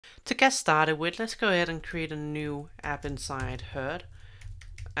To get started with, let's go ahead and create a new app inside Herd.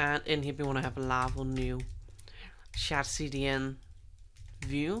 And in here we want to have a Laravel new Shadcn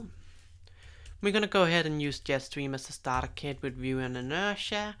Vue. We're going to go ahead and use Jetstream as the starter kit with Vue and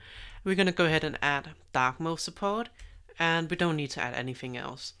Inertia. We're going to go ahead and add dark mode support, and we don't need to add anything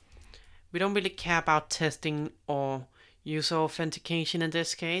else. We don't really care about testing or user authentication in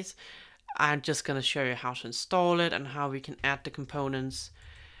this case. I'm just going to show you how to install it and how we can add the components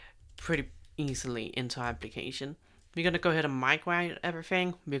pretty easily into our application. We're going to go ahead and migrate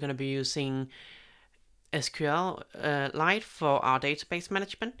everything. We're going to be using SQLite for our database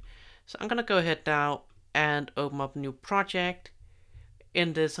management. So I'm going to go ahead now and open up a new project.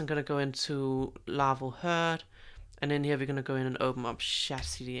 In this, I'm going to go into Laravel Herd, and in here we're going to go in and open up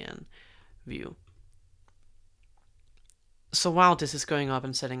Shadcn Vue. So while this is going up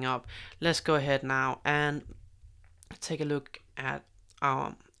and setting up, let's go ahead now and take a look at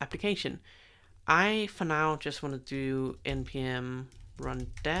our application. I, for now, just want to do npm run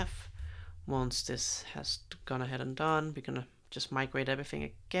dev. Once this has gone ahead and done, we're going to just migrate everything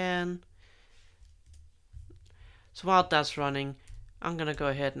again. So while that's running, I'm going to go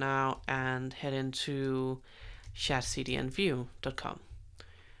ahead now and head into shadcnvue.com.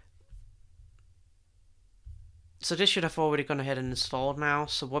 So this should have already gone ahead and installed now.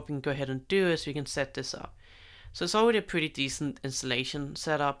 So what we can go ahead and do is we can set this up. So it's already a pretty decent installation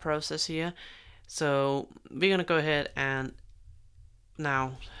setup process here. So we're going to go ahead and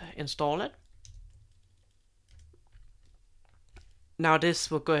now install it. Now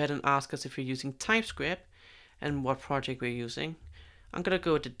this will go ahead and ask us if we're using TypeScript and what project we're using. I'm going to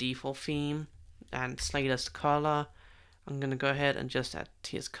go with the default theme and slate as the color. I'm going to go ahead and just add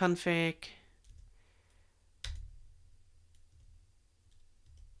tsconfig.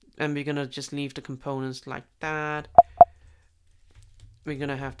 And we're going to just leave the components like that. We're going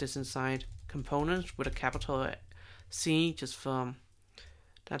to have this inside components with a capital C just for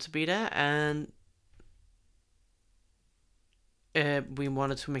that to be there. And we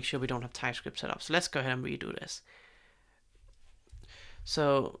wanted to make sure we don't have TypeScript set up. So let's go ahead and redo this.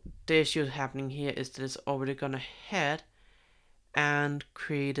 So the issue happening here is that it's already gone ahead and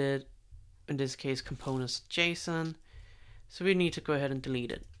created, in this case, components.json. So we need to go ahead and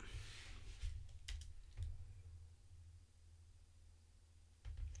delete it.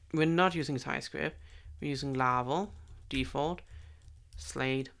 We're not using TypeScript. We're using Laravel default,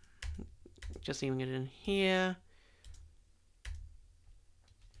 Slate, just leaving it in here.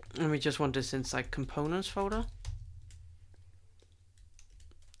 And we just want this inside components folder.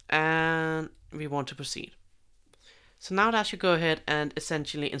 And we want to proceed. So now that should go ahead and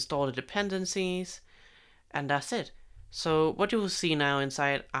essentially install the dependencies, and that's it. So what you will see now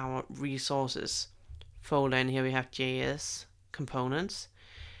inside our resources folder, and here we have JS components.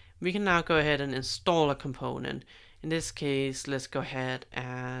 We can now go ahead and install a component. In this case, let's go ahead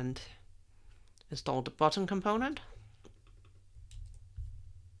and install the button component.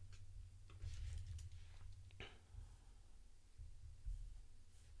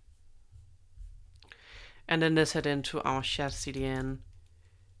 And then let's head into our Shadcn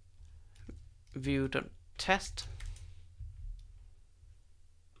Vue.test.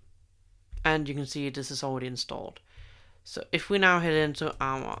 And you can see this is already installed. So if we now head into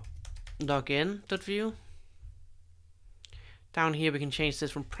our login.vue, down here we can change this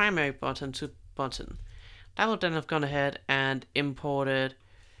from primary button to button. That will then have gone ahead and imported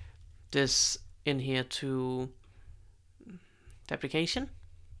this in here to the application.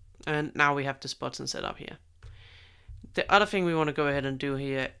 And now we have this button set up here. The other thing we want to go ahead and do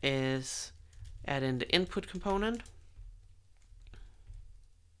here is add in the input component.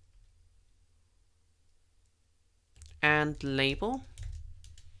 And label.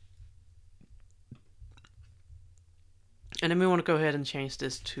 And then we want to go ahead and change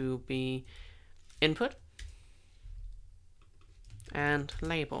this to be input and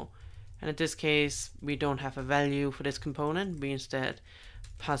label. And in this case, we don't have a value for this component. We instead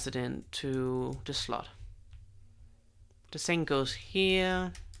pass it in to the slot. The same goes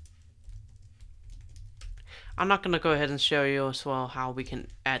here. I'm not going to go ahead and show you as well how we can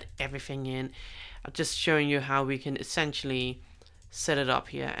add everything in. I'm just showing you how we can essentially set it up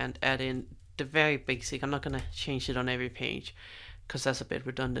here and add in the very basic. I'm not going to change it on every page because that's a bit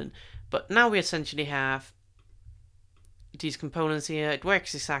redundant. But now we essentially have these components here. It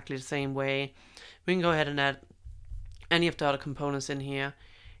works exactly the same way. We can go ahead and add any of the other components in here.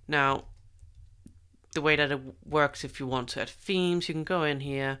 Now, the way that it works, if you want to add themes, you can go in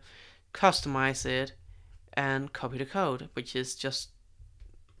here, customize it, and copy the code, which is just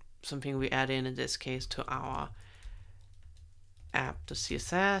something we add in this case to our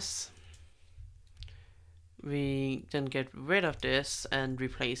app.css. We then get rid of this and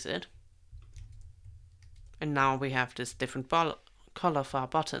replace it. And now we have this different color for our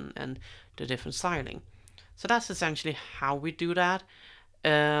button and the different styling. So that's essentially how we do that.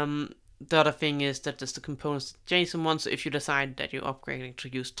 The other thing is that there's the components JSON one. So if you decide that you're upgrading to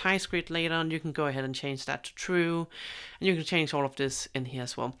use TypeScript later on, you can go ahead and change that to true. And you can change all of this in here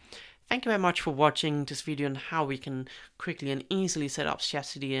as well. Thank you very much for watching this video on how we can quickly and easily set up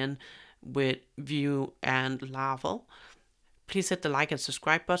Shadcn with Vue and Laravel. Please hit the like and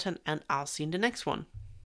subscribe button, and I'll see you in the next one.